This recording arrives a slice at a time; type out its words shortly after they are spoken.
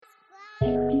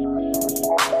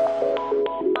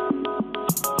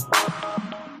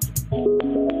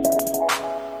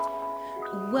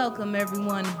Welcome,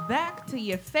 everyone, back to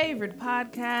your favorite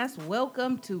podcast.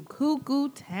 Welcome to Cuckoo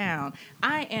Town.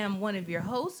 I am one of your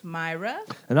hosts, Myra.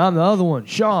 And I'm the other one,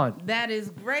 Sean. That is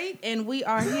great, and we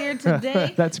are here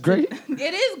today. That's great.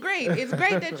 It is great. It's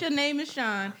great that your name is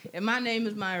Sean, and my name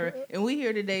is Myra, and we're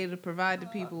here today to provide the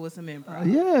people with some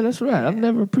improv. Yeah, that's right. I've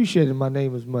never appreciated my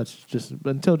name as much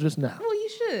until just now. Well, you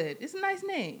should. It's a nice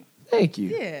name. Thank you.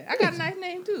 Yeah, I got a nice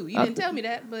name, too. You didn't tell me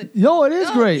that, but... Yo, it is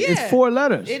great. Yeah. It's 4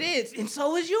 letters. It is, and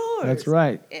so is yours. That's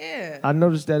right. Yeah. I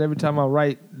noticed that every time I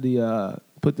write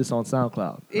put this on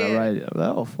SoundCloud. Yeah. I write it.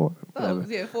 I'm like, 4. Oh,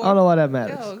 yeah, 4. I don't know why that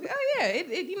matters. Oh yeah.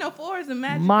 4 is a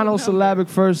magical Monosyllabic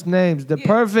first names. They're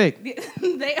perfect.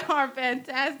 They are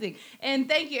fantastic. And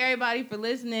thank you, everybody, for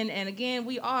listening. And again,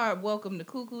 we are welcome to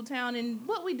Cuckoo Town. And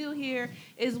what we do here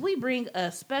is we bring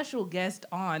a special guest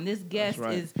on. This guest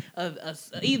is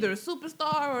either a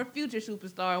superstar or a future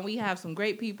superstar. And we have some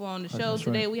great people on the show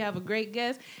today. Right. We have a great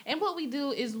guest. And what we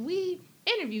do is we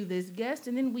interview this guest,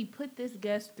 and then we put this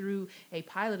guest through a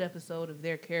pilot episode of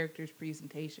their character's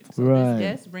presentation. So this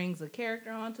guest brings a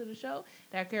character onto the show.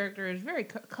 That character is very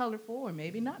colorful, or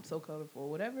maybe not so colorful,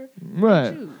 whatever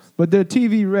you choose. But they're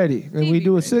TV ready, and we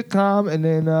do a sitcom, and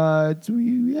then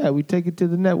we take it to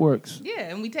the networks. Yeah,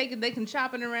 and we take it. They can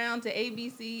shop it around to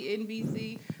ABC,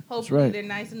 NBC. Hopefully, they're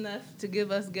nice enough to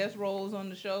give us guest roles on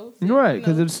the show. So, right,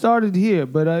 because it started here.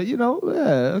 But I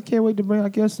can't wait to bring our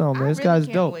guest on, man. This guy's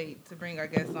dope. Wait to bring our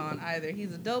guest on either.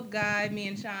 He's a dope guy. Me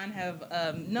and Sean have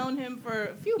known him for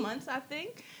a few months, I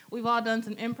think. We've all done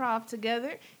some improv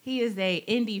together. He is a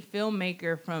indie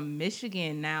filmmaker from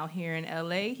Michigan, now here in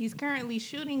LA. He's currently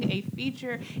shooting a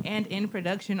feature and in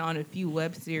production on a few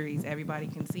web series. Everybody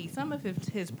can see some of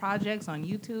his projects on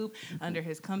YouTube under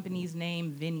his company's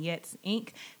name, Vignettes Inc.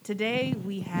 Today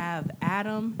we have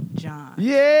Adam John.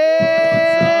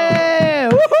 Yeah!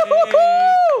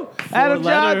 Woo-hoo-hoo! Adam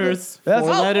letters. John. That's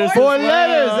 4 letters. 4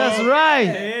 letters. That's right.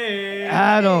 Hey.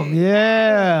 Adam,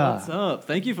 yeah. What's up?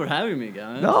 Thank you for having me,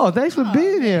 guys. No, thanks for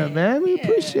being here, man. We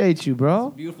appreciate you,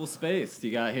 bro. Beautiful space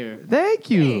you got here. Thank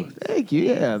you. Thank you.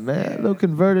 Yeah, man. A little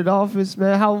converted office,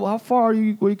 man. How far are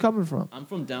you? Where you coming from? I'm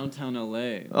from downtown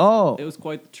LA. Oh. It was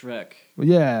quite the trek.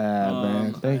 Yeah,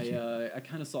 man. Thank you. I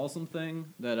kind of saw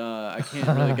something that I can't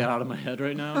really get out of my head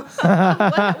right now.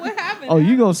 What happened? Oh,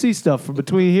 you gonna see stuff from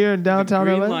between here and downtown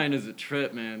LA? LA? The Green Line is a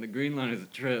trip, man. The Green Line is a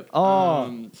trip.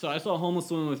 Oh. So I saw a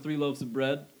homeless woman with 3 loaves of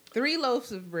bread. 3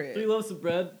 loaves of bread. 3 loaves of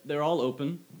bread. They're all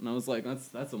open, and I was like,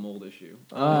 "That's a mold issue."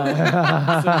 I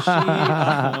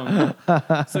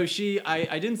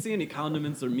didn't see any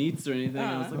condiments or meats or anything.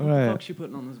 I was like, "What the fuck is she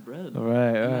putting on this bread?"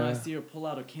 Right. And then I see her pull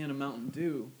out a can of Mountain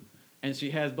Dew, and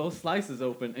she has both slices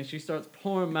open, and she starts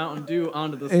pouring Mountain Dew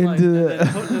onto the slice and then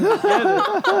putting them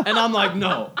together. And I'm like,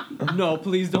 "No,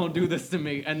 please don't do this to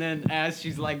me." And then as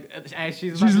she's looking at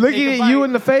you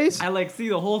in the face. I see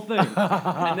the whole thing,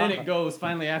 and then it goes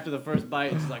finally after the first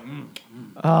bite. It's like,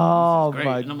 oh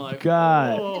my and I'm like,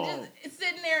 God! Just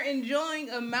sitting there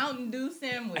enjoying a Mountain Dew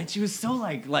sandwich. And she was so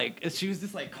she was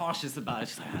just cautious about it.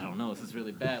 She's like, I don't know, this is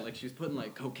really bad. She was putting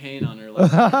cocaine on her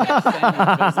sandwich,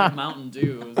 but it was Mountain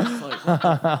Dew. It was just what the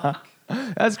fuck?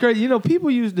 That's great.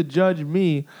 People used to judge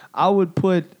me. I would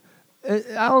put.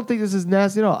 I don't think this is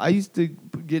nasty at all. I used to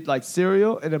get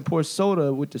cereal and then pour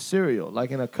soda with the cereal,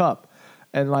 in a cup,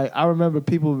 and I remember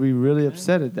people would be really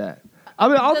upset at that. I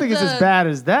mean, I don't think it's as bad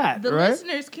as that, the right?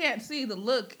 listeners can't see the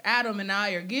look Adam and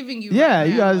I are giving you. Yeah, right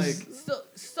you now. guys.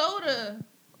 Soda.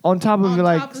 On top of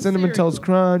Cinnamon cereal. Toast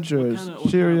Crunch or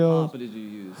cereal. What kind of did you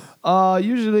use?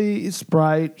 Usually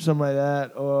Sprite, something like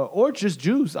that, or just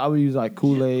juice. I would use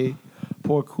Kool-Aid.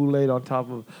 Pour Kool-Aid on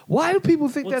top of. Why do people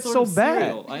think that's so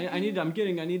bad? I need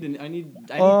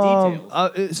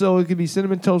details. So it could be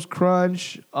Cinnamon Toast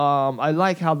Crunch. I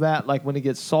like how that when it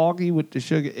gets soggy with the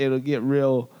sugar, it'll get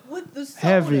real with the soda.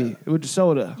 Heavy with the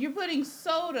soda. You're putting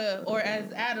soda, or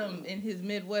as Adam in his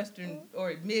Midwestern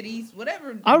or Mid-East,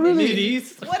 whatever.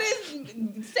 Mid-East. What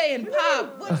is saying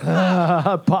pop? What's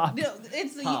pop? Pop.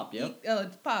 It's pop.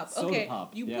 It's pop. Soda okay.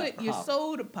 pop. You put your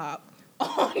soda pop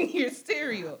on your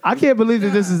cereal. I can't believe that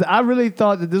this is. I really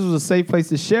thought that this was a safe place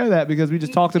to share that because we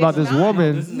just talked about this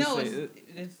woman. It's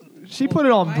she put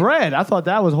it on bread. I thought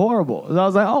that was horrible. And I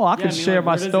was like, oh, I can share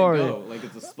my story.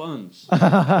 It's a sponge.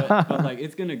 but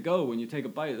it's gonna go when you take a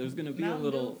bite. There's gonna be Mountain a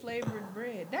little Dew flavored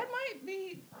bread. That might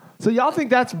be. So y'all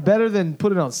think that's better than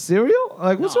putting on cereal?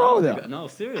 What's wrong with that? No,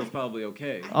 cereal's probably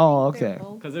okay. Oh, okay.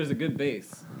 Because there's a good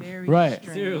base. Very right.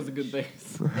 strange. Cereal's a good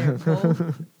base. They're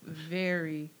both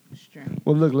very strange.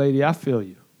 Well, look, lady, I feel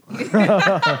you.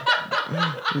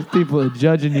 These people are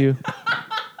judging you.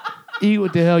 Eat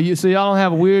what the hell you. So y'all don't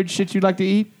have weird shit you like to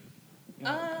eat?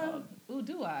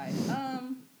 Do I?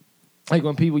 Like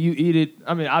when people you eat it.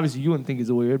 I mean, obviously you wouldn't think it's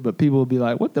weird, but people will be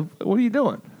like, "What are you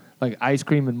doing?" Like ice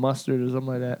cream and mustard or something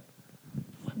like that.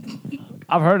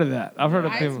 I've heard of that. I've heard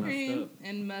of ice people. cream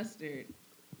and mustard.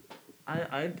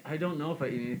 I don't know if I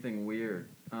eat anything weird.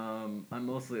 I'm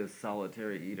mostly a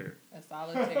solitary eater. A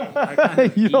solitary. I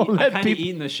kind You of don't let people- eat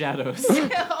in the shadows. Oh, just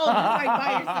like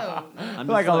by yourself. I'm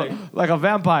Like just like a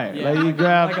vampire. yeah, Like you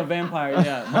grab. like a vampire.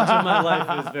 Yeah, much of my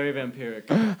life is very vampiric.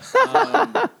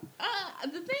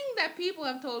 The thing that people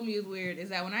have told me is weird is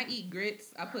that when I eat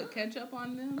grits, I put ketchup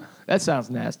on them. That sounds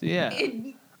nasty. Yeah.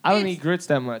 I don't eat grits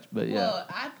that much, but yeah. Well,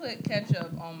 I put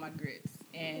ketchup on my grits,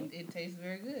 and it tastes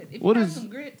very good. If What you have is- some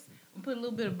grits, we put a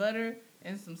little bit of butter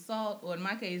and some salt, or in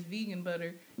my case, vegan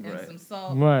butter and Right. some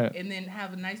salt, Right. and then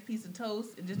have a nice piece of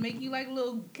toast, and just make you like a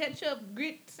little ketchup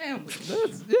grit sandwich.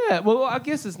 Yeah. Well, I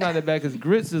guess it's not that bad because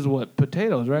grits is what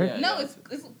potatoes, right? Yeah. No, it's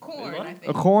corn. What? I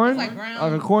think A corn, It's like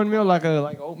ground. a cornmeal, like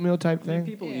oatmeal type thing.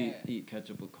 People Yeah. eat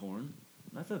ketchup with corn.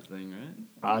 That's a thing,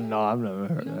 right? No, I've never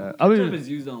heard No. of that. I Ketchup mean, is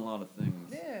used on a lot of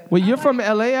things. Yeah. wait, I you're like from it.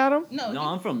 LA, Adam? No, No,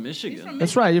 I'm from Michigan. he's from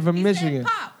That's right. You're from He Michigan.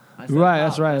 Said pop. I said Right, pop.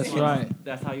 that's right, that's right.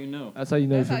 That's how you know. That's how you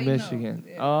know you're That's from how you know, Michigan.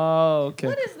 yeah. Oh, okay.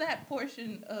 What is that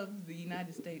portion of the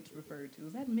United States referred to?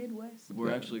 Is that Midwest?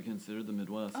 We're actually considered the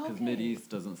Midwest because Okay. Mid-East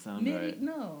doesn't sound right.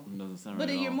 No. It doesn't sound But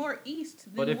right at you're all. more east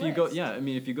than But if you go, west. yeah, I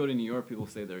mean, if you go to New York, people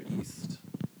say they're East.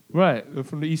 Right, they're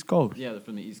from the East Coast. Yeah, they're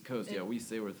from the East Coast. Yeah, we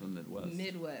say we're from the Midwest.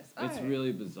 Midwest. It's Alright.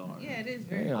 really bizarre. Yeah, it is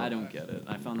very. Damn. I don't get it.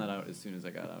 I found that out as soon as I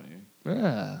got out here.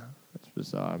 Yeah, that's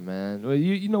bizarre, man. Well,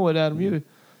 you know what, Adam? Do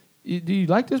you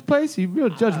like this place? You're real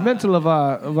judgmental of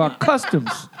our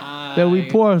customs that we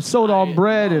pour soda on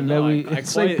bread and that we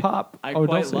say pop. I or don't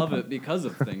quite say love pop. it because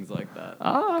of things like that.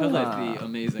 Ah. Because I see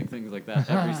amazing things like that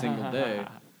every single day.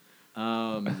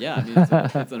 Yeah, I mean,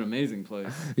 it's an amazing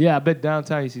place. Yeah, I bet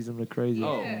downtown you see something crazy.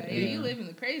 Oh, Yeah, yeah. you live in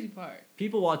the crazy part.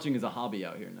 People watching is a hobby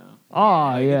out here now. Oh,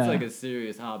 Like, yeah. It's like a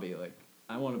serious hobby. Like,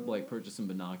 I want to like purchase some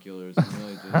binoculars and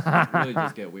really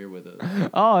just get weird with it.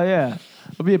 Oh, yeah.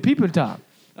 It'll be a peeping Tom.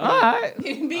 Oh, All right.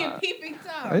 Be a peeping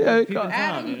Tom. Yeah, Peeping Tom,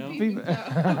 Adam, you know? peeping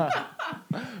Tom.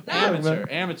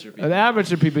 Amateur people. An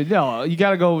amateur people. No, you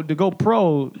got to go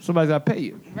pro. Somebody's got to pay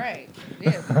you. Right.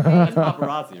 Yeah. That's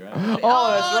paparazzi, right?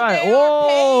 Oh, that's right. They are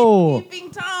Whoa. paid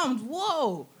peeping Toms.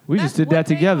 Whoa. We That's just did what that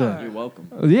they together. are. You're welcome.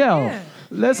 Yeah.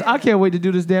 I can't wait to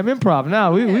do this damn improv.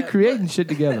 Now we Yeah. creating shit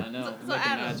together. I know. So Making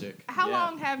Adam, magic. how Yeah.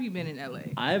 long have you been in LA?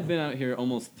 I've been out here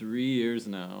almost 3 years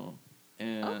now,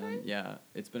 and Okay. yeah,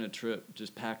 it's been a trip.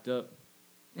 Just packed up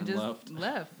And and just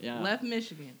left. Yeah. Left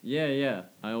Michigan. Yeah.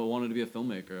 I wanted to be a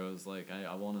filmmaker. I was like,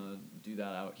 I want to do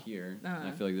that out here. And I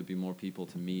Uh-huh. feel like there'd be more people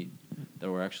to meet that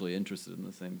were actually interested in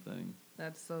the same thing.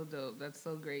 That's so dope. That's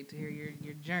so great to hear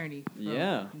your journey. From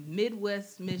Yeah.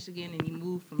 Midwest Michigan, and you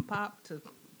moved from pop to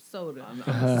soda. I'm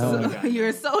a soda guy. You're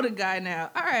a soda guy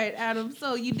now. All right, Adam.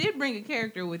 So you did bring a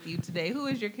character with you today. Who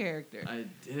is your character? I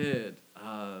did.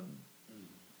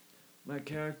 My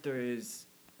character is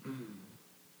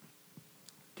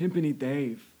Timpani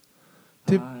Dave.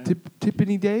 Hi.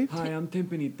 Tiffany Dave? Hi, I'm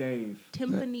Timpani Dave.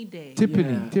 Timpani Day.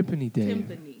 Tiffany. Yeah. Tiffany Dave.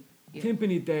 Timpani. Yeah.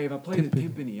 Timpani Dave. I play the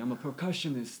Timpani. timpani. I'm a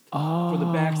percussionist Oh. for the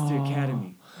Baxter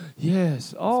Academy.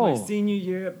 Yes. It's Oh. my senior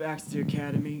year at Baxter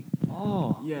Academy.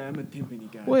 Oh. Yeah, I'm a timpani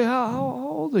guy. Wait, how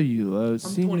old are you? I'm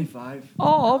senior? 25.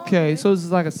 Oh, okay. Okay. So it's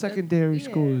like a secondary Yeah.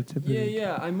 school. Tiffany.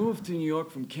 Yeah. I moved to New York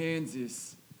from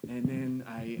Kansas, and then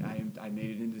I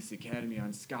made it into this academy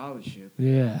on scholarship.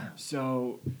 Yeah.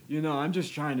 So, I'm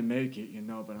just trying to make it,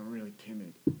 but I'm really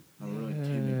timid. I'm a really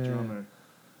timid Yeah. drummer,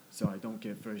 so I don't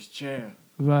get first chair.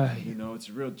 Right. It's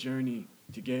a real journey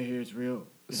to get here. It's real.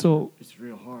 It's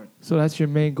real hard. So that's your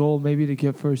main goal, maybe to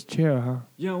get first chair, huh?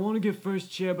 Yeah, I want to get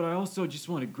first chair, but I also just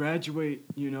want to graduate.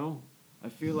 I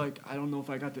feel like I don't know if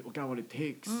I got what it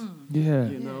takes. Yeah.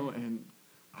 And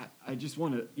I just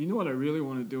want to. What I really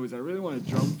want to do is I really want to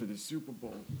drum for the Super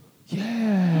Bowl.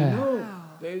 Yeah. Wow.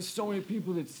 There's so many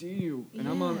people that see you, and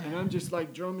I'm just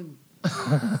like drumming.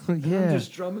 I'm Yeah.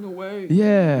 just drumming away.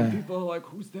 Yeah. And people are like,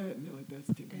 "Who's that?" And they're like, "That's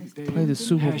Timpani Dave." Play the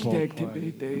Super Bowl. Hashtag party.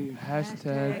 Timpani Dave.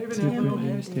 Hashtag Even have a little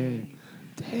Tiffany hashtag. Dave. You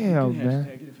Damn, can man.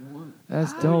 hashtag it if you want.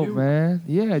 That's How dope, you? man.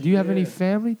 Yeah. Do you have any Yeah.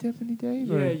 family, Tiffany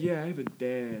Dave? or- Yeah. I have a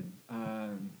dad.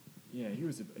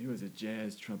 He was a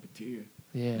jazz trumpeter.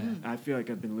 Yeah. I feel like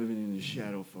I've been living in his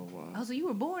shadow for a while. Oh, so you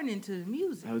were born into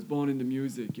music. I was born into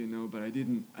music, but I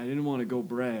didn't want to go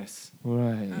brass.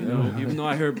 Right. Even though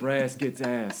I heard brass gets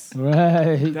ass.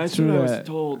 Right. That's True what I was that.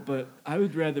 told, but I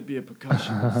would rather be a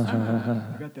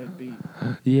percussionist. I got that beat.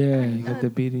 Yeah, you got the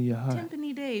beat in your heart.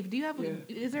 Timpani Dave, do you have? Yeah.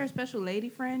 Is there a special lady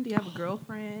friend? Do you have a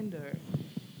girlfriend or?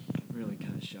 I'm really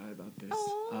kind of shy about this.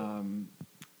 Aw.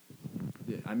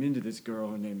 I'm into this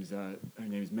girl. Her name's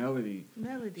Melody.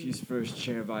 Melody. She's first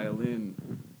chair violin.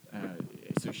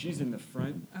 So she's in the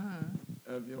front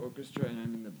of the orchestra, and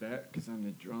I'm in the back because I'm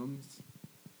the drums.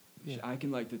 Yeah. I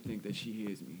can like to think that she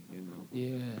hears me, you know.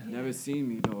 Yeah. Never seen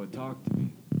me though or talk to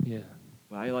me, Yeah.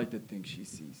 but I like to think she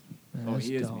sees me. Man, that's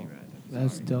hears dope. me rather.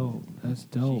 That's Sorry. dope. That's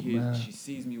dope, man. She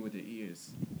sees me with her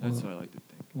ears. That's what I like to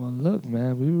think. Well, look,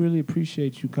 man, we really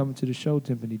appreciate you coming to the show,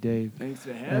 Timpani Dave. Thanks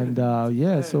for having me. And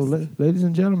yeah, so ladies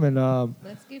and gentlemen,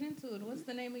 let's get into it. What's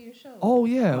the name of your show? oh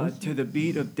yeah, To the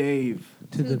beat of Dave.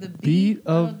 to the beat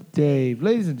of Dave.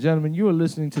 Ladies and gentlemen, you are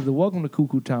listening to the Welcome to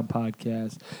Cuckoo Town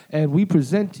podcast, and we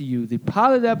present to you the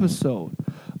pilot episode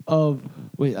of.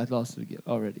 Wait, I lost it again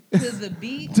already. To the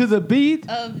beat. To the beat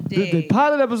of Dave. The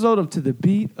pilot episode of To the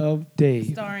Beat of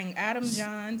Dave. Starring Adam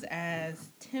Johns as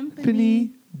Timpani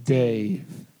Timpani Dave.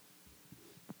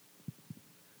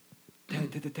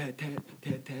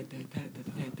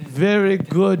 Very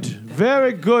good.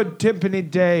 Very good, Timpani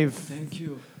Dave. Thank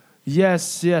you.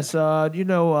 Yes.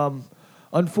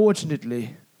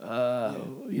 Unfortunately,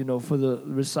 for the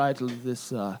recital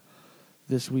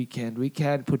this weekend, we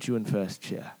can't put you in first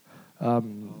chair.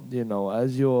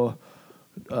 As your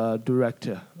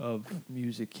director of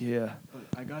music here.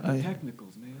 But I got the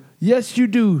technicals, man. Yes, you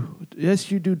do.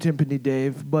 Yes, you do, Timpani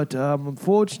Dave. But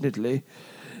unfortunately,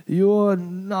 you're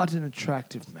not an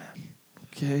attractive man.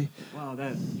 Okay? Wow,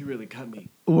 you really cut me.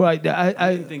 Right.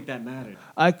 I didn't think that mattered.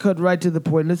 I cut right to the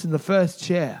point. Listen, the first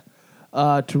chair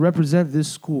to represent this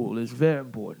school is very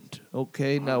important.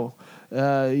 Okay? Now,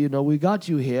 we got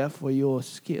you here for your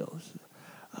skills.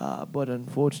 But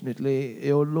unfortunately,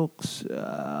 your looks, they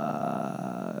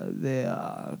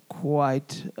are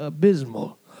quite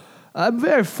abysmal. I'm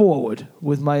very forward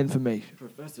with my information.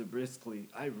 Professor Briskley,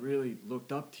 I really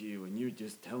looked up to you, and you're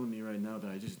just telling me right now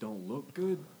that I just don't look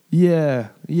good? Yeah.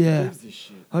 Who gives this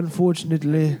shit?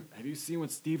 Unfortunately. Have you seen what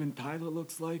Steven Tyler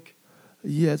looks like?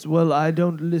 Yes, well, I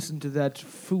don't listen to that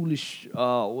foolish,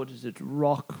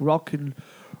 rock and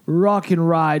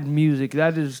ride music.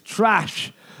 That is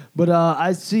trash. But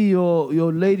I see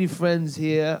your lady friends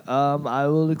here. I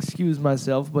will excuse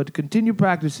myself, but continue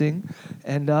practicing.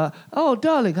 And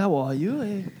darling, how are you?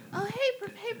 Hey. Oh,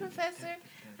 hey, Professor.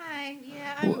 Hi.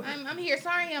 Yeah, I'm here.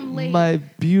 Sorry, I'm late. My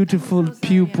beautiful I'm so sorry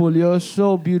pupil, you're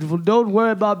so beautiful. Don't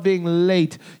worry about being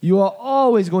late. You are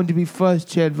always going to be first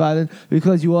chair at violin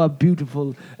because you are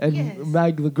beautiful. And Yes.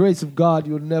 by the grace of God,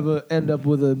 you'll never end up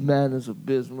with a man as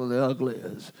abysmally ugly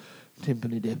as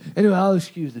Timpani Dave. Anyway, I'll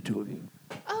excuse the two of you.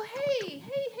 Oh, hey,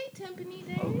 Timpani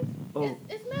Dave. Oh.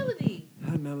 It's Melody.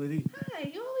 Hi, Melody. Hi.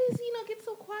 You always, get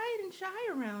so quiet and shy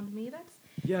around me. That's.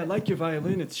 Yeah, I like your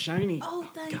violin. It's shiny. Oh,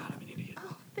 thank. God, I'm an idiot.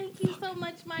 Oh, thank you so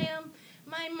much. My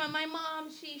mom,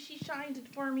 she shines it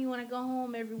for me when I go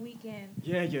home every weekend.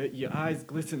 Yeah, your eyes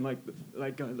glisten like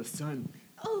the sun.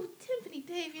 Oh, Timpani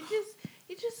Dave, you're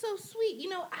just so sweet.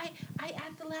 I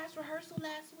at the last rehearsal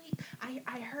last week,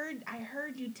 I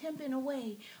heard you timping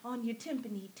away on your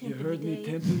timpani. You heard me Dave.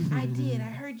 timping? I did. I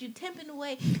heard you timping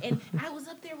away, and I was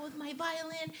up there with my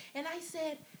violin, and I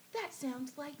said, "That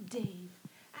sounds like Dave."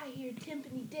 I hear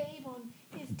Timpani Dave on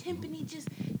his timpani just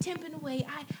timping away.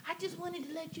 I just wanted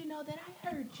to let you know that I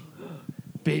heard you.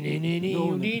 Curtis!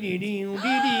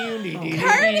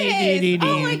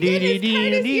 Oh my goodness,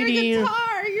 Curtis, your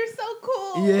guitar. You're so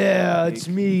cool. Yeah, it's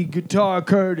me, Guitar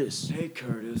Curtis. Hey,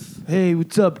 Curtis. Hey,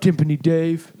 what's up, Timpani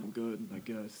Dave? I'm good, I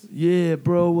guess. Yeah,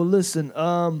 bro. Well, listen.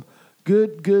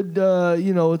 Good.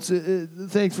 It's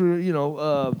thanks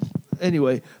for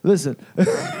Anyway, listen.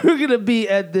 We're gonna be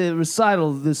at the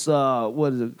recital this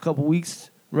a couple weeks,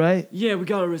 right? Yeah, we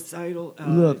got a recital.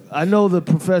 Look, I know the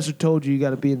professor told you got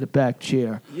to be in the back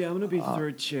chair. Yeah, I'm gonna be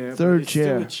third chair. third but it's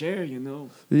chair. Still a chair, you know.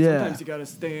 Yeah. Sometimes you gotta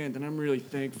stand, and I'm really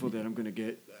thankful that I'm gonna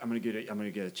get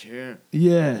a chair.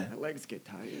 Yeah. My legs get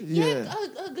tired. Yeah.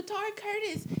 Guitar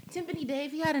Curtis. Timpani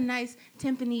Dave, he had a nice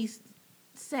timpani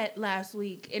set last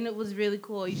week, and it was really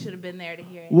cool. You should have been there to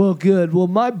hear it. Well, good. Well,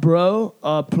 my bro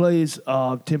plays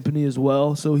timpani as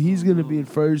well, so he's gonna be in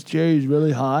first chair. He's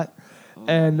really hot.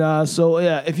 And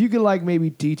if you could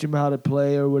maybe teach him how to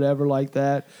play or whatever like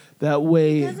that, that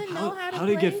way. He doesn't know how to How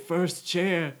play. to get first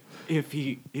chair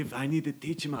if I need to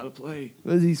teach him how to play?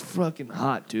 Because he's fucking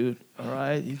hot, dude. All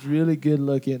right, he's really good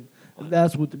looking, and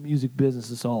that's what the music business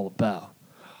is all about.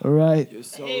 All right. You're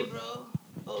so Hey, bro.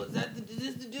 Oh, is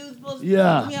this the dude supposed to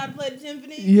Yeah. teach me how to play the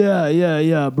timpani?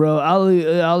 Yeah, bro.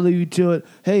 I'll leave you to it.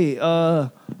 Hey,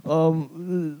 It's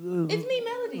me,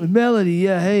 Melody. Melody.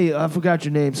 Yeah. Hey, I forgot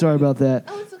your name. Sorry about that.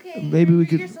 Oh, it's okay. Maybe we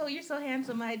could. You're so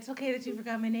handsome. It's okay that you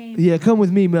forgot my name. Yeah, come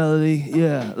with me, Melody.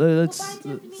 Yeah, let's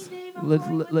Well, bye, Timpani Dave. I'm let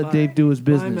going with let you. Dave do his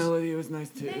Bye, business. Melody. It was nice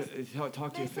to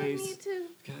talk to your Nice to meet face. you too.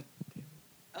 God.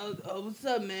 Oh, what's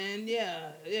up, man?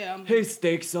 Yeah. I'm, Hey,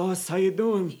 Steak Sauce, how you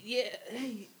doing? Yeah,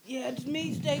 it's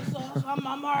me, Steak Sauce. I'm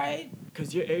all right.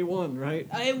 Cause you're A1, right?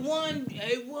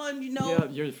 A1, you know. Yeah,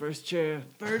 you're the first chair.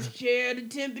 First chair, the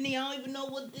timpani. I don't even know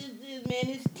what this is, man.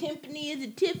 It's timpani. Is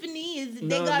it Tiffany? Is it,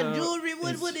 No, they got no, jewelry?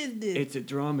 What is this? It's a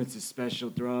drum. It's a special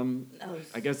drum. Oh,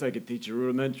 I guess I could teach you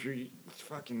rudimentary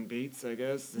fucking beats, I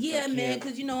guess. yeah, man,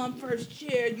 because, you know, I'm first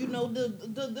chair. You know,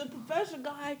 the professor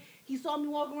guy, he saw me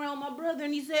walking around with my brother,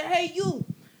 and he said, hey,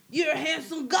 you're a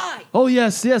handsome guy. Oh,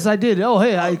 yes, I did. Oh,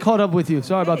 hey, I caught up with you.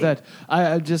 Sorry about that.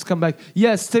 I just come back.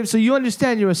 Yes, so you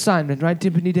understand your assignment, right,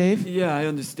 Timpani Dave? Yeah, I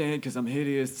understand, because I'm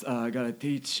hideous. I gotta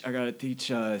teach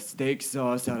Steak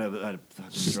Sauce how to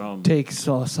fucking drum. Steak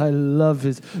Sauce. I love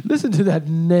it. Listen to that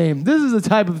name. This is the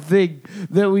type of thing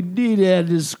that we need at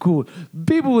this school.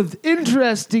 People with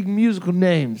interesting musical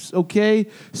names, okay?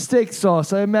 Steak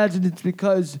Sauce. I imagine it's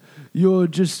because you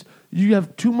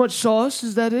have too much sauce.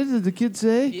 Is that it? Did the kids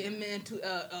say? Yeah, man, too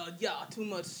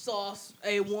much sauce.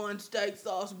 A1 steak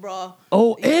sauce, bro.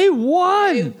 Oh,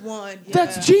 A1. A1, yeah.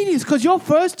 That's genius, because you're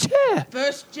first chair.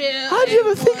 First chair. How'd you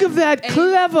ever think of that?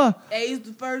 Clever. A is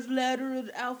the first letter of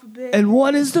the alphabet. And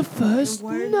 1 is the first And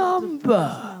 1 is the number.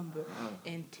 first number.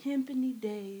 And Timpani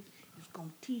Dave is going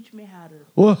to teach me how to...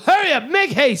 Well, hurry up.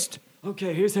 Make haste.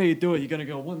 Okay, here's how you do it. You're gonna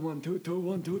go 1 1 2 2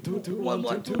 1 2 2 2 1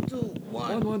 1 2 2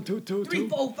 1 1 2 2 3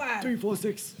 4 5 3 4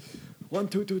 6 1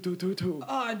 2 2 2 2 2.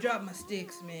 Oh, I dropped my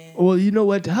sticks, man. Well, you know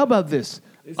what? How about this?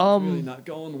 This is really not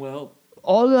going well.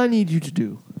 All I need you to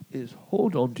do is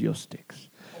hold on to your sticks.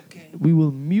 Okay. We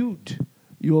will mute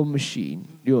your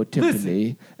machine, your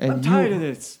timpani, and I'm tired of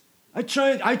this. I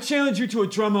challenge you to a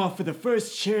drum off for the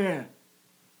first chair.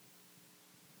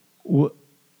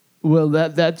 Well,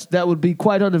 that would be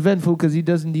quite uneventful because he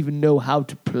doesn't even know how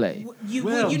to play. You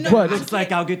But know, looks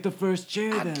like I'll get the first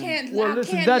chair I then. can't. Well, I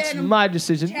listen, can't that's let him my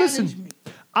decision. challenge Listen, me.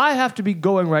 I have to be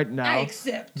going right now. I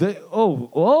accept. Oh.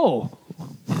 Oh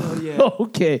yeah.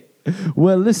 Okay.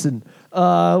 Well, listen.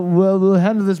 We'll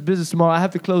handle this business tomorrow. I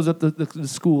have to close up the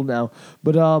school now,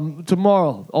 but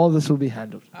tomorrow all this will be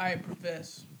handled. All right,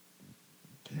 Professor.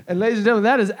 And ladies and gentlemen,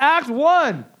 that is Act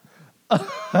 1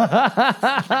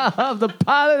 of the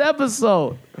pilot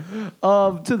episode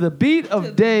of To the Beat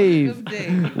of Dave.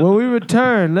 When we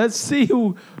return, let's see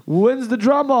who wins the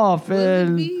drum off. Will it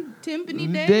And be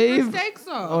Timpani Dave or Steak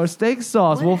Sauce? Or Steak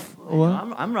Sauce.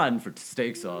 I'm riding for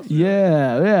steak sauce.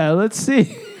 Yeah. Let's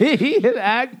see in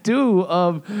Act 2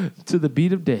 of To the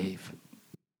Beat of Dave.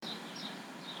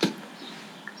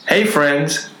 Hey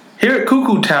friends, here at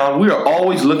Cuckoo Town, we are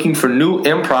always looking for new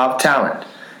improv talent.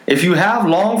 If you have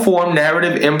long-form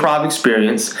narrative improv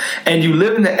experience and you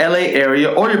live in the LA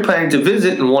area or you're planning to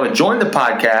visit and want to join the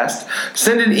podcast,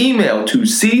 send an email to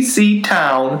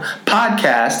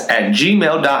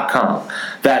cctownpodcast@gmail.com.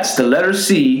 That's the letter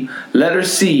C,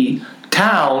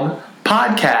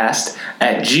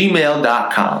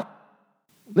 townpodcast@gmail.com.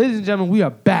 Ladies and gentlemen, we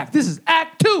are back. This is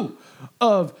Act 2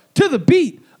 of To the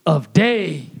Beat of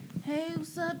Dave. Hey,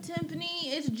 what's up, Timpani?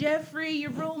 It's Jeffrey, your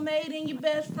roommate and your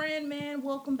best friend, man.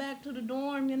 Welcome back to the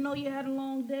dorm. You know you had a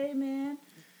long day, man.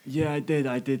 Yeah, I did.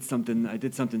 I did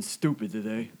something stupid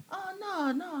today.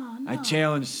 Oh, no. I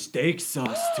challenged Steak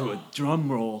Sauce to a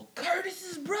drum roll.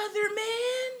 Curtis's brother,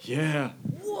 man. Yeah.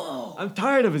 Whoa. I'm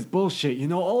tired of his bullshit. You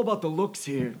know, all about the looks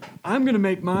here. I'm gonna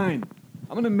make mine.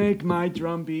 I'm gonna make my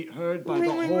drum beat heard by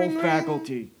the whole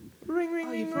faculty. Ring,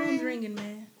 Oh, your phone's ringing,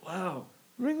 man. Wow.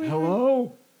 Ring.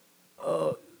 Hello?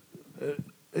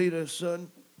 Hey there, son.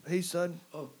 Hey, son.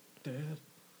 Oh, Dad.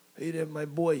 Hey there, my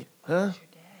boy. Huh?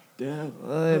 Dad.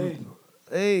 Hey.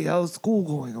 Hey, how's school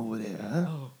going over there, huh?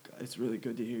 Oh, God, it's really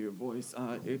good to hear your voice.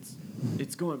 It's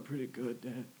going pretty good,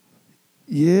 Dad.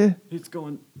 Yeah? It's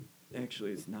going...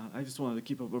 Actually, it's not. I just wanted to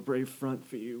keep up a brave front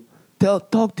for you.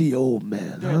 Talk to your old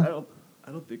man, Dad, huh?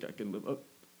 I don't think I can live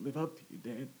up to you,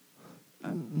 Dad.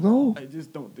 No? I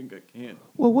just don't think I can.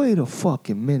 Well, wait a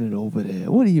fucking minute over there.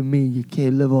 What do you mean you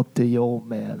can't live up to your old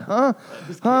man, huh?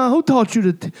 Who taught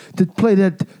you to play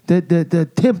that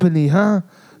timpani, huh?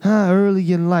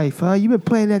 Early in life, huh? You been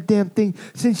playing that damn thing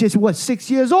since you're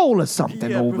 6 years old or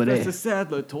something over Professor there.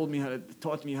 Sadler taught me how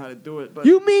to do it. But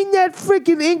You mean that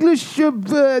freaking English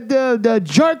the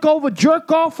jerk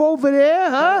off over there,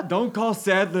 huh? don't call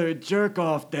Sadler a jerk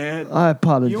off, Dad. I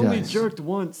apologize. He only jerked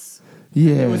once.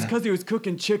 Yeah. It was because he was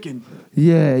cooking chicken.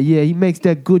 Yeah. He makes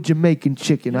that good Jamaican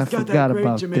chicken. He's I got forgot that great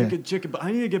about Jamaican that. chicken. But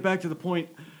I need to get back to the point.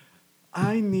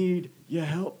 I need your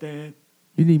help, Dad.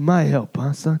 You need my help,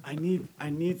 huh, son? I need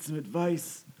some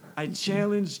advice. I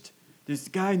challenged this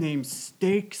guy named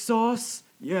Steak Sauce.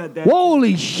 Yeah, that.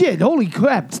 Holy shit! Holy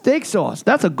crap! Steak Sauce.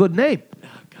 That's a good name. Oh,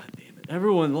 God damn it.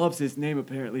 Everyone loves his name,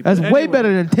 apparently. That's but way anyway,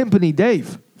 better than Timpani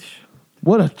Dave.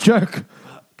 What a jerk.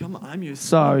 Come on, I'm your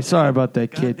Sorry about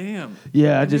that, kid. Damn.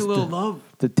 Yeah, I Give me just a little love.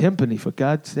 the timpani, for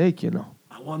God's sake, you know.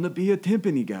 I want to be a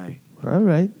timpani guy. All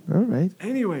right.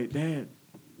 Anyway, Dad,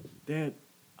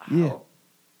 Yeah.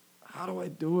 how do I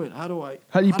do it? How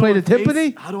do you play the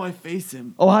timpani? How do I face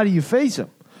him? Oh, how do you face him?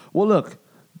 Well, look,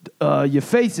 your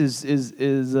face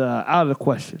is out of the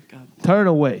question. God. Turn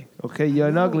away, okay? You're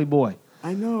an ugly boy.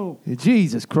 I know.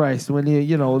 Jesus Christ! When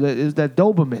is that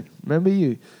Doberman? Remember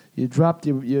you dropped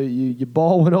your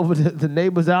ball, went over to the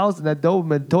neighbor's house, and that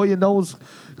Doberman tore your nose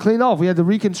clean off. We had to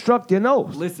reconstruct your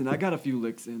nose. Listen, I got a few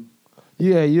licks in.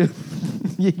 Yeah, you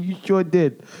sure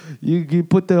did. You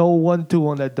put the whole 1-2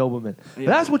 on that Doberman. Yeah. But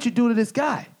that's what you do to this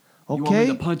guy, okay? You want me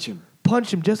to punch him?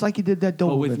 Punch him just like you did that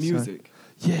Doberman. Oh, with son. music.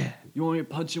 Yeah. You want me to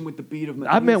punch him with the beat of my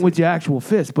I meant music? with your actual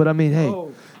fist, but I mean, hey,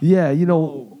 Oh. yeah,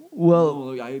 No,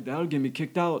 that'll get me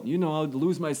kicked out. I'll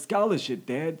lose my scholarship,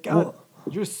 Dad. God, Well-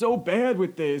 you're so bad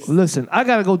with this. listen, I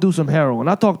gotta go do some heroin.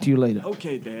 I'll talk to you later.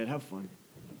 Okay, Dad, have fun.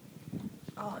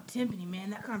 Oh, Timpani, man,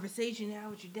 that conversation now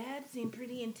with your dad seemed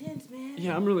pretty intense, man.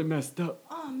 Yeah, I'm really messed up.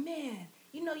 Oh, man.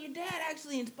 Your dad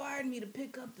actually inspired me to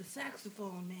pick up the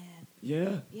saxophone, man.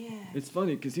 Yeah? Yeah. It's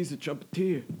funny because he's a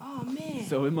trumpeter. Oh, man.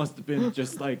 So it must have been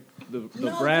just like the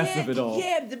No, brass yeah, of it all.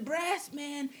 Yeah, the brass,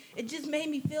 man. It just made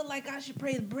me feel like I should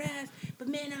play the brass. But,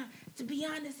 man, to be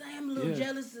honest, I am a little Yeah.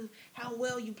 jealous of how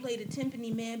well you play the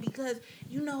timpani, man, because,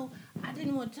 I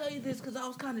didn't want to tell you this because I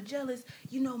was kind of jealous.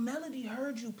 Melody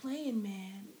heard you playing,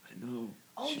 man. I know.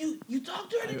 Oh, you talked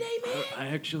to her today, man? I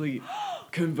actually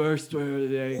conversed with her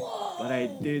today, Whoa. but I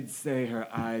did say her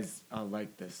eyes are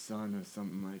like the sun or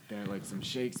something like that, like some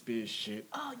Shakespeare shit.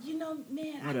 Oh,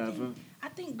 man, Whatever. I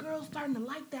think girls starting to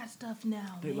like that stuff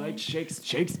now, They man. like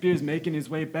Shakespeare's making his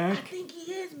way I back. think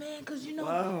he is, man, because,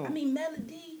 Wow.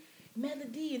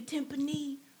 Melody and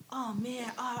Timpani. Oh, man,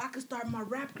 I could start my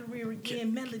rap career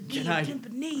again. Melody can and I-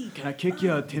 Timpani. Can I kick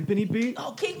you a timpani beat?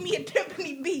 Oh, kick me a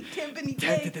Timpani beat, Timpani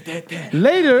Dave.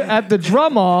 Later at the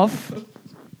drum off.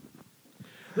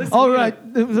 Listen All here. right,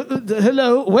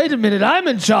 hello. Wait a minute, I'm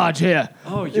in charge here.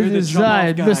 Oh, you're the This is drum off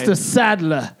right, guy. Mr.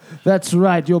 Sadler. That's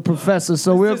right, your professor.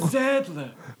 So Mr.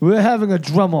 Sadler. we're having a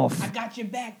drum off. I got your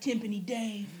back, Timpani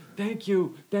Dave. Thank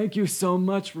you so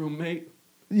much, roommate.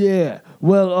 Yeah.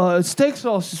 Well, steak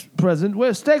sauce is present.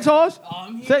 Where's steak sauce?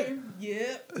 I'm Steak- here.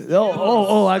 Yep.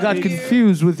 Oh! I got Here.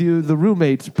 confused with you, the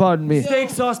roommates. Pardon me.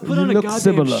 Steak sauce, put You on a look goddamn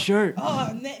similar. shirt.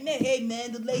 Oh, man, hey,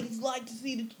 man, the ladies like to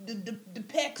see the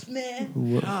pecs,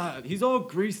 man. God, he's all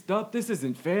greased up. This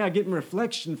isn't fair. I get a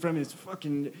reflection from his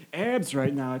fucking abs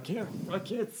right now. I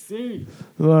can't see.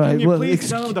 All right. Can you Well, please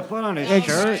tell him to put on his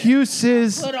shirt?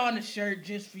 excuses. Put on a shirt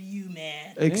just for you,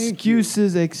 man.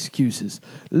 Excuses.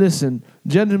 Listen,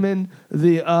 gentlemen,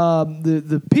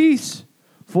 the piece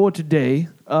for today,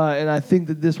 and I think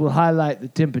that this will highlight the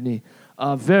timpani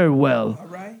very well, All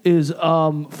right. is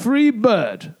Free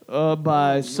Bird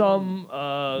by some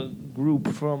group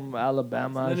from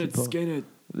Alabama, I Leonard suppose. Skinner.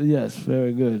 Yes,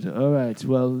 very good. All right.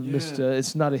 Well, Yeah. Mr.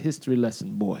 It's not a history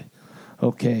lesson, boy.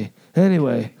 Okay.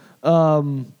 Anyway, I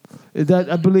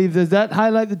believe, does that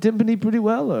highlight the timpani pretty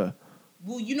well, or?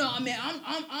 Well,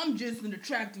 I'm just an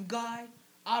attractive guy.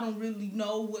 I don't really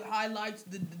know what highlights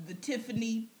the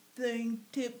Tiffany thing,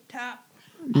 tip top.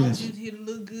 I'm Yes. just here to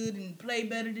look good and play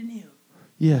better than him.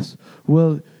 Yes.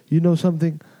 Well, you know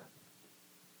something?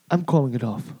 I'm calling it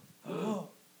off. Oh,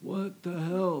 What the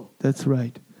hell? That's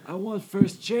right. I want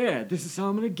first chair. This is how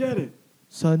I'm gonna get it.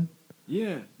 Son,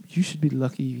 Yeah. you should be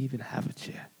lucky you even have a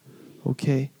chair.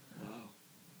 Okay?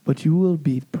 But you will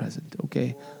be present,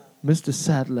 okay? Mr.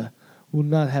 Sadler will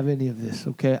not have any of this,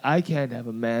 okay? I can't have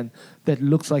a man that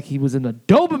looks like he was in a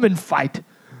Doberman fight.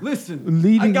 Listen,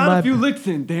 Leading I got my- a few licks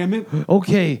in, damn it.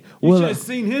 Okay, You well, should have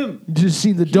seen him. just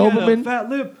seen the He had a Doberman? fat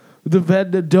lip. The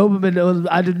Doberman,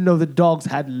 I didn't know the dogs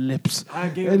had lips. I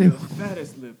gave him Anyway. the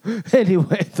fattest lip.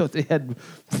 Anyway, I thought they had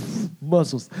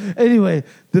muscles. Anyway,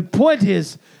 the point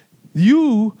is,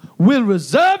 you will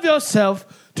reserve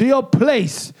yourself to your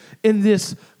place in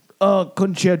this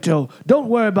concerto. Don't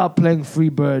worry about playing Free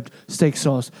Bird, Steak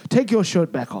Sauce. Take your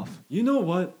shirt back off. You know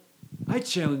what? I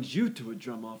challenge you to a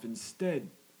drum off instead.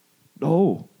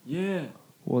 Oh, Yeah.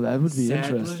 well, that would be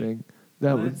Sadler, interesting.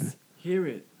 That would. Let's hear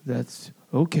it. That's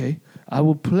okay. I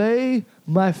will play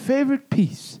my favorite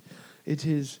piece. It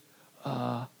is,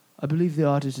 I believe the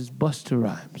artist is Busta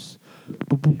Rhymes.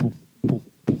 Boom, boom, boom, boom,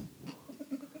 boom.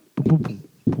 Boom, boom, boom,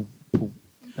 boom, boom.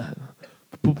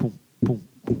 Boom, boom, boom,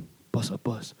 boom. Bust a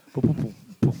bus. Boom, boom, boom,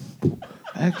 boom, boom.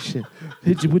 Action.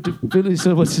 Hit you with the Philly,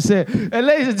 so what you say. And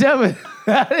ladies and gentlemen,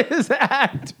 that is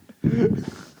act.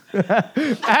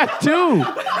 Act 2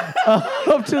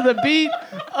 up to the beat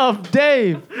of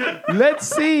Dave. Let's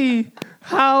see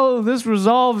how this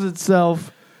resolves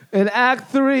itself in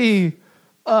Act 3.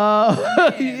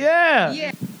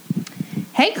 Yeah.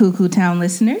 Hey, Cuckoo Town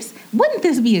listeners. Wouldn't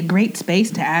this be a great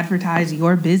space to advertise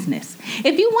your business?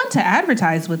 If you want to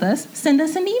advertise with us, send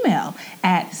us an email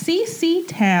at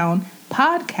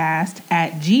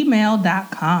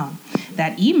cctownpodcast@gmail.com.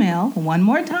 That email, one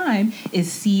more time, is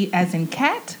C as in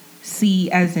cat,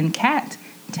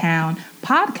 town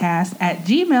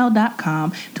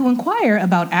podcast@gmail.com to inquire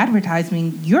about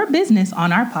advertising your business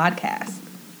on our podcast.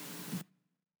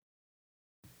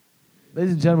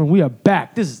 Ladies and gentlemen, we are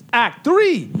back. This is Act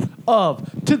 3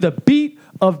 of To the Beat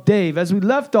of Dave. As we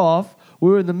left off, we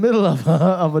were in the middle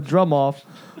of a drum off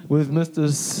with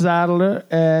Mr. Sadler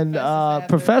and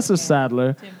Professor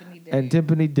Sadler and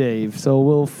Timpani Dave. So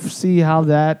we'll see how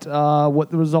that, what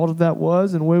the result of that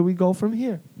was and where we go from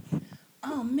here.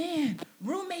 Oh, man.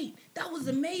 Roommate, that was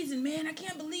amazing, man. I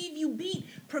can't believe you beat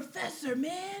Professor,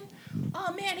 man.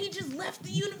 Oh, man, he just left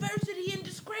the university in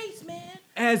disgrace, man.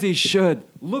 As he should.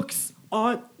 Looks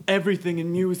aren't everything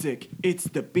in music. It's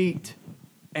the beat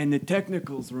and the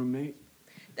technicals, roommate.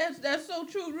 That's so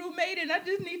true, roommate, and I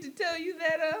just need to tell you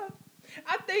that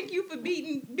I thank you for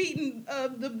beating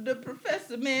the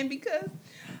professor, man, because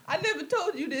I never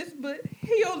told you this, but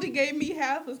he only gave me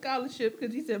half a scholarship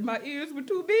because he said my ears were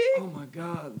too big. Oh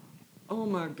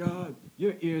my God.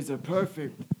 Your ears are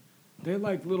perfect. They're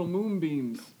like little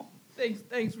moonbeams.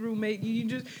 Thanks, roommate. You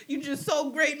just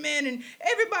so great, man, and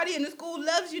everybody in the school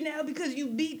loves you now because you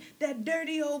beat that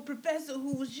dirty old professor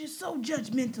who was just so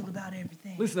judgmental about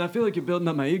everything. Listen, I feel like you're building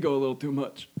up my ego a little too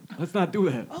much. Let's not do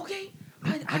that. Okay.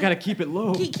 I gotta keep it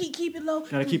low. Keep it low.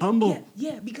 Gotta keep humble.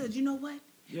 Yeah, because you know what?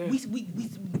 Yeah.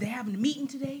 They're having a meeting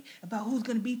today about who's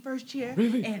gonna be first chair.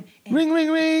 Really? And Ring,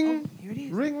 ring, ring. Oh, here it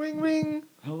is. Ring, ring, ring.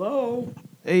 Hello?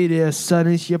 Hey there, son.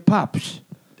 It's your pops.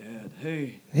 Dad,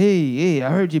 hey. Hey, I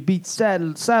heard you beat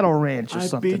Saddle Ranch or I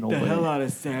something beat over the there. hell out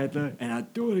of Sadler, and I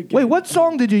do it again. Wait, what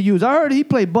song did you use? I heard he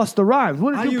played Busta Rhymes.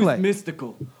 What did you play? I used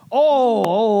Mystical.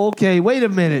 Oh, okay. Wait a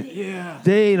minute. Yeah.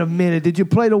 Wait a minute. Did you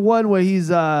play the one where he's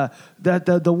the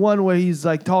one where he's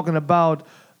like talking about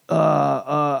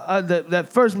that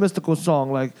first Mystical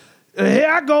song, like here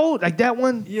I go, like that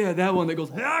one? Yeah, that one that goes,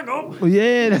 here I go.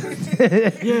 Yeah.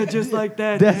 Yeah, just like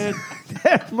that, Dad.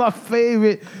 That's my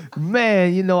favorite.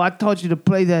 Man, you know, I taught you to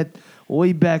play that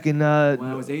way back in When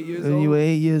I was 8 years when old. you were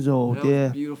 8 years old. That was Yeah.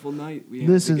 a beautiful night. We had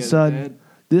Listen, together, son. Dad.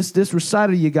 This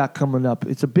recital you got coming up,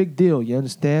 it's a big deal. You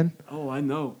understand? Oh, I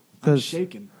know. I'm 'Cause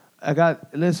shaking,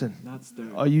 Listen. not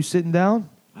stirred. Are you sitting down?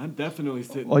 I'm definitely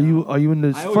sitting. Are you in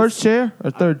the I always- first chair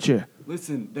or third chair?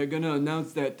 Listen, they're gonna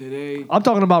announce that today. I'm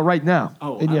talking about right now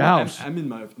in your house. I'm in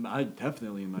my. I'm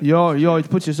definitely in my. You always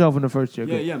put yourself in the first chair.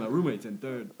 Yeah, Good. yeah. My roommate's in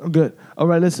third. Good. All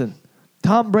right, listen.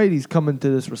 Tom Brady's coming to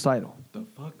this recital. The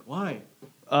fuck? Why?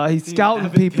 He's Is he an scouting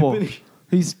avid people. timpani?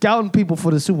 He's scouting people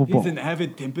for the Super Bowl. He's an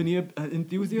avid timpani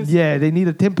enthusiast. Yeah, they need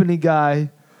a timpani guy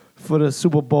for the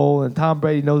Super Bowl, and Tom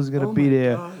Brady knows he's going to Oh be my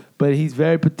there. God. But he's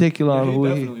very particular Yeah, on he who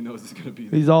definitely knows it's gonna be.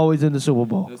 There. he's always in the Super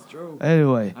Bowl. That's true.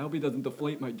 Anyway, I hope he doesn't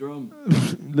deflate my drum.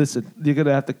 listen, you're going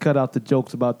to have to cut out the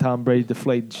jokes about Tom Brady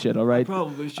deflating shit, all right?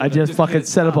 Probably should. I just fucking can't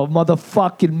set up a stop.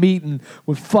 motherfucking meeting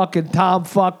with fucking Tom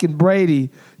fucking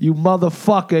Brady. You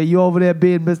motherfucker. You over there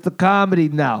being Mr. Comedy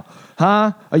now.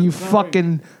 Huh? Are you Sorry.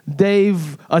 fucking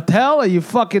Dave Attell or you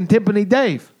fucking Timpani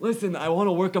Dave? Listen, I want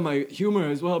to work on my humor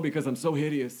as well because I'm so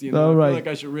hideous. You know, All I right. feel like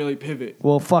I should really pivot.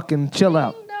 Well, fucking chill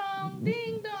out. Ding dong,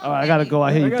 ding dong. All right, I gotta go.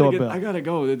 I hear your doorbell. I gotta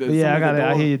go. There's Yeah, someone at the I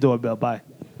door. hear your doorbell. Bye.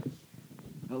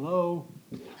 Hello.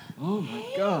 Oh my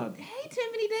God. Hey,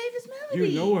 Tiffany Davis Melody.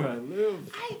 You know where I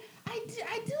live.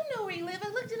 I do know where you live. I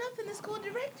looked it up in the school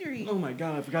directory. Oh my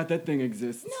God, I forgot that thing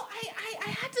exists. No, I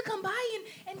had to come by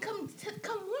and come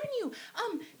warn you.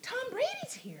 Tom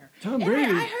Brady's here. Tom And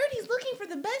Brady? I heard he's looking for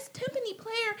the best timpani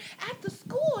player at the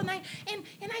school, and I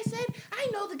said I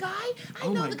know the guy. I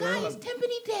Oh know my the guy God. is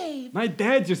Timpani Dave. My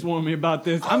dad just warned me about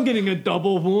this. I'm getting a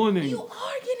double warning. You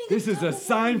are getting This is a double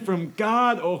sign warning. from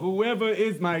God or whoever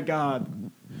is my God.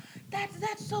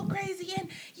 That's so crazy, and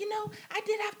you know I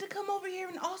did have to come over here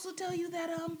and also tell you that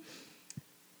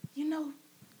you know,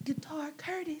 Guitar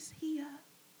Curtis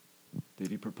Did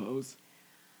he propose?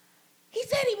 he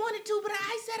said he wanted to, but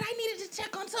I said I needed to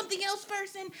check on something else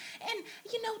first, and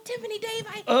you know, Tiffany Dave,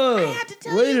 I had to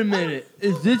tell you. wait a minute.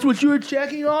 Is this what you were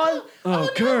checking on? Oh, no.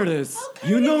 Curtis. Oh,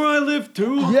 You know Curtis. where I live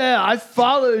too? Yeah, I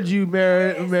followed you,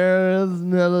 Meredith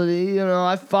Melody. You know,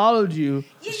 I folled you.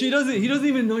 He doesn't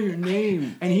even know your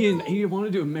name. And he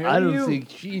wanted to marry you? I don't think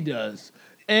she does.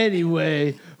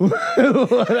 Anyway, I know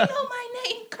my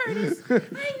name, Curtis.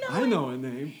 I know a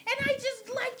name. And I just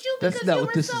liked you That's because not you what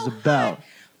were this so is about. hot.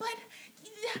 But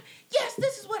yes,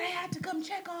 this is what I had to come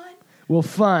check on. Well,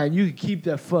 fine. You can keep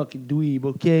that fucking dweeb,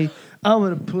 okay? I'm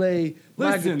gonna play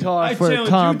my guitar I for challenge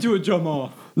Tom. you to a drum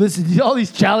off. Listen, all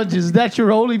these challenges. Is that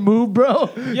your only move, bro?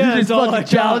 Yeah, you that's just all fucking I got.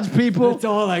 challenge people. That's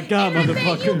all I got, And I said,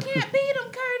 motherfucker. you can't beat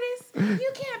him, Curtis.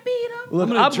 You can't beat him. Look,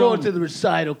 I'm I'm gonna going drum. to the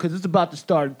recital because it's about to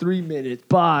start in 3 minutes.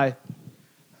 Bye.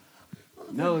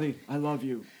 Melody, I love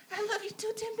you. I love you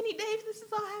too, Tiffany Dave. This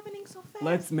is all happening so fast.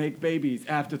 Let's make babies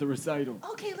after the recital.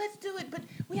 Okay, let's do it. But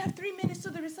we have 3 minutes to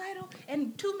the recital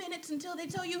and 2 minutes until they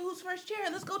tell you who's first chair.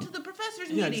 Let's go to the professor's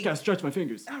Yeah, I meeting. just gotta stretch my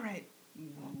fingers. All right.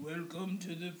 Welcome to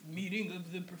the meeting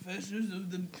of the professors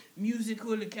of the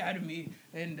Musical Academy.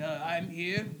 And I'm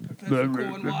here, Professor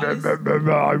Cornwallis.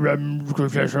 I'm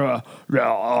Professor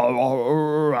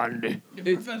Randy.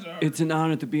 The professor. It's an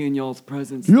honor to be in y'all's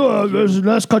presence. Yeah,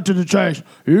 let's cut to the chase.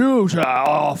 You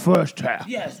are first chair.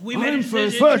 Yes, we I'm made a first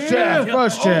decision. First chair,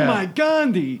 first chair. Oh my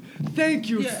Gandhi! Thank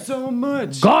you Yes. so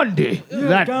much. Gandhi,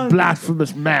 that Gandhi.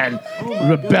 blasphemous man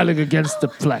rebelling against the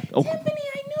flag. Oh, Tiffany,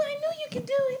 I knew you could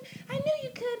do it. I knew you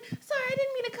could. Sorry, I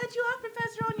didn't mean to cut you off,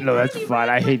 Professor. On your no, that's daily fine.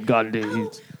 I rant. hate Gandhi.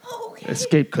 He's Okay.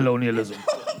 escaped colonialism.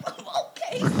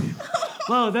 Okay.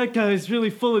 Wow, that guy is really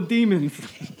full of demons.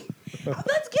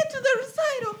 Let's get to the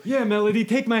recital. Yeah, Melody,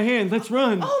 take my hand. Let's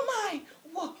run. Oh my!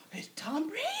 Whoa, it's Tom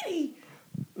Brady.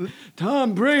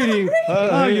 Tom Brady.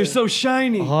 Oh, you're so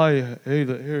shiny. Hi,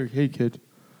 hey, kid.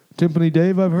 Timpani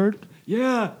Dave, I've heard.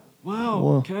 Yeah. Wow.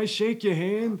 Whoa. Can I shake your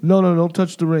hand? No, don't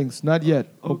touch the rings. Not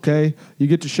yet. Okay? You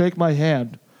get to shake my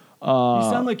hand. You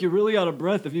sound like you're really out of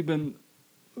breath. Have you been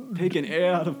taking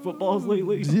air out of footballs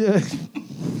lately? Yeah.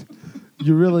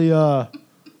 You really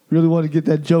want to get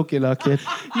that joke in, huh, kid?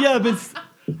 Yeah, I've been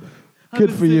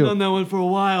Good for sitting you. on that one for a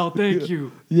while. Thank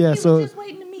you. Yeah, He was so just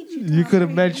waiting to meet you. you Tom could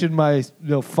have Brady. mentioned my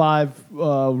 5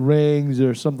 rings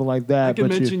or something like that. I can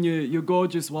but mention your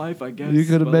gorgeous wife, I guess. You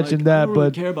could have but, mentioned I that, don't really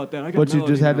but care about that. I got but you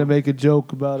Melody just had now. to make a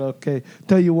joke about, okay.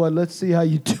 Tell you what, let's see how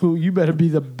you do. You better be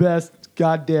the best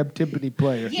goddamn timpani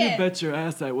player. Yeah. You bet your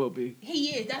ass I will be.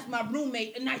 He is. That's my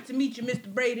roommate. Nice to meet you,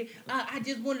 Mr. Brady. I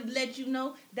just wanted to let you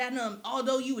know that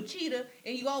although you a cheater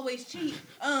and you always cheat,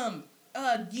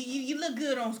 you look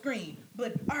good on screen.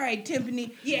 But all right,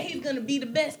 Timpani. Yeah, he's gonna be the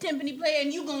best Timpani player,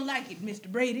 and you gonna like it,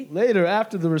 Mr. Brady. Later,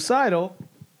 after the recital,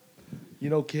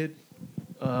 kid,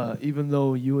 even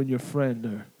though you and your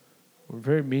friend were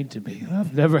very mean to me,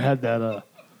 I've never had that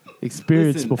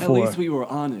experience Listen, before. At least we were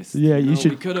honest. Yeah, you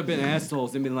should- We could have been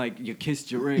assholes and been like, you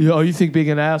kissed your ring. You think being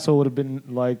an asshole would have been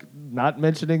like not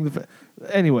mentioning the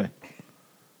anyway.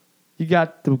 You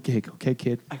got the gig, okay,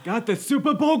 kid? I got the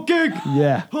Super Bowl gig.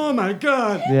 Yeah. Oh my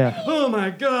God. Yeah. Oh my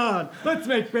God. Let's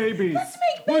make babies. Let's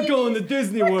make babies. We're going to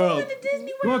Disney We're World. going to Disney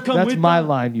You want World. to come That's with my them?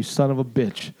 line, you son of a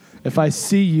bitch. If I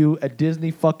see you at Disney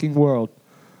fucking World,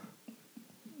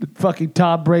 the fucking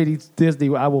Tom Brady's Disney,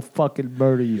 I will fucking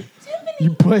murder you. Tiffany,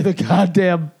 You play the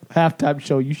goddamn halftime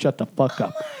show, you shut the fuck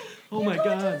up. Oh you're my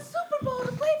going to the God. Super Bowl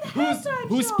to play the halftime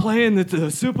Who's show. playing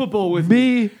the Super Bowl with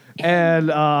me? Me and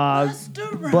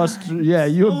Busta Rhymes. Buster, yeah,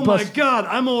 you Oh and my Buster. God.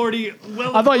 I'm already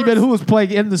well. I thought you meant versed. who was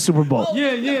playing in the Super Bowl.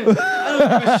 Yeah. I don't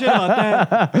give a shit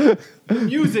about that. The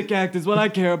music act is what I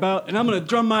care about, and I'm gonna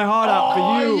drum my heart out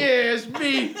for you. yeah, it's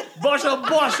me, Buster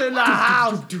in the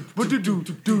house.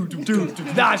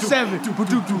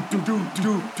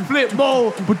 9-7, flip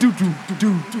mode.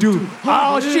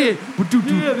 Oh shit,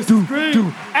 Yeah, this is great.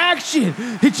 action.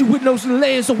 Hit you with no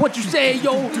layers. So what you say,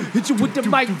 yo? Hit you with the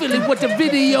mic, feeling with the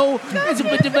video. It's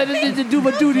with the do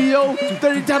my duty, yo.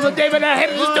 30 times a day, but I hit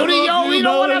the studio. You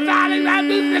know what I'm talking about?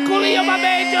 The Coolio, my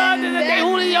man, John, and the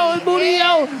Julio and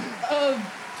Julio.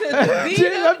 To the beat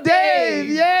of Dave,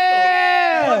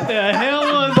 yeah. What the hell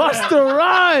was Buster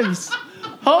Rhymes.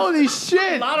 Holy a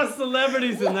shit. lot of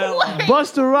celebrities in that one?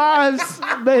 Buster Rhymes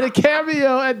made a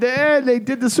cameo at the end. They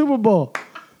did the Super Bowl.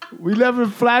 We never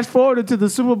flash forwarded to the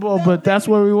Super Bowl, but that's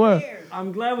where we were.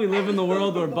 I'm glad we live in the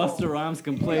world where Busta Rhymes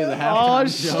can play the Oh, halftime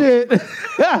show.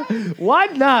 shit. Why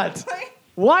not?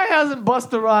 Why hasn't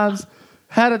Buster Rhymes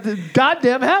had a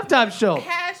goddamn halftime show?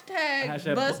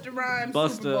 Hashtag Busta Rhymes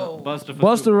Super Bowl.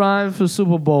 Buster Rhymes for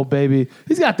Super Bowl, baby.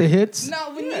 He's got the hits.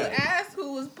 No, when you asked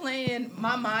who was playing,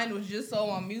 my mind was just so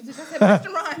on music. I said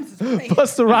Busta Rhymes is playing.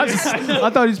 Buster Rhymes. I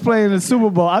thought he was playing the Super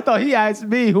Bowl. I thought he asked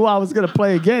me who I was going to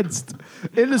play against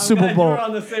in the Super You Bowl. were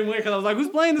on the same way because I was like, who's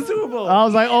playing the Super Bowl? I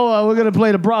was like, oh, we're going to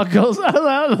play the Broncos. I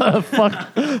was like,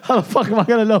 how the fuck am I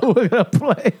going to know who we're going to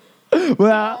play?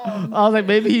 Well, I was like,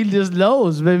 maybe he just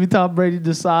knows. Maybe Tom Brady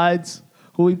decides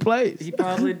who he plays. He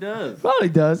probably does. Probably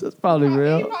does. That's probably He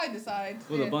real. probably decides.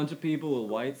 With yeah. a bunch of people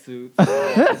with white suits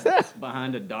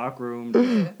behind a dark room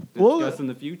What- discussing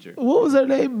the future. What was her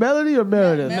name? Melody or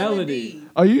Meredith? Melody.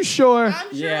 Are you sure? I'm sure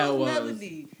Yeah, it it was was.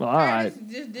 Melody. All Travis right.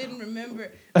 just didn't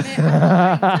remember.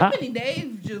 Man, Tiffany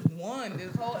Dave just won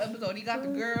this whole episode. He got the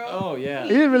girl. Oh, yeah. He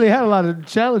didn't really have a lot of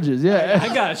challenges. Yeah.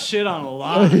 I got shit on a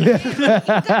lot. He got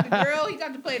the girl. He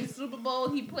got to play the Super Bowl.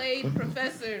 He played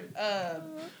Professor.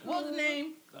 What was his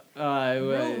name?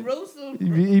 Russell.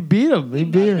 He beat him. He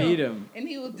beat him. Beat him. And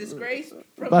he was disgraced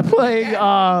By playing Here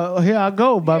I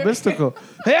Go by Mystical.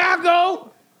 Here I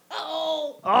go.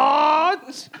 Oh. Oh,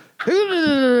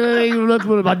 look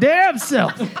with my damn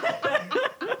self.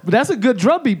 But that's a good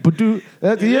drum beat. But you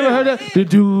ever heard that? Do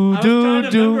do I was trying to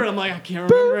do remember it. I'm like, I can't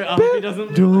remember it. I hope he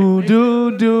doesn't. do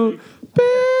do do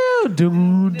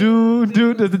do do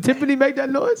do. Does the timpani make that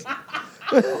noise?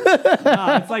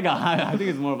 Nah, it's like a high. I think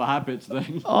it's more of a high pitch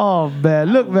thing. Oh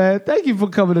man, look man, thank you for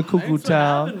coming to Cuckoo Thanks for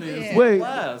Town. having me. This was a Wait,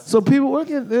 blast. so people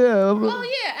working? Yeah. Oh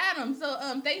yeah, Adam. So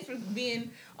thanks for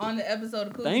being on the episode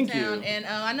of Cuckoo Thank Town. you. And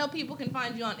I know people can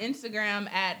find you on Instagram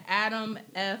at Adam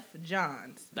F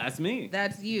Johns. That's me.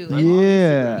 That's you.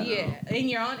 Yeah. Yeah, and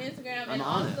you're on Instagram, and I'm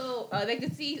on it. also they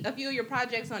can see a few of your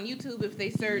projects on YouTube if they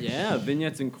search. Yeah,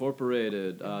 Vignettes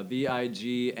Incorporated.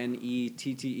 VIGNETTES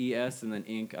and then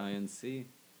Inc. INC.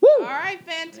 All right,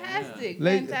 fantastic, Yeah.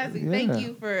 fantastic. Yeah. Thank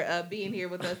you for being here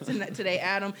with us today,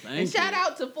 Adam. Thank and shout you.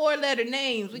 out to 4-letter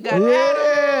names. We got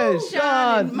Yeah, Adam,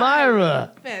 Sean, and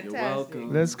Myra. Fantastic. You're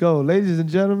welcome. Let's go, ladies and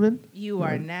gentlemen. You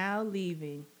are now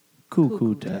leaving Cuckoo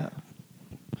Cuckoo Town. Town.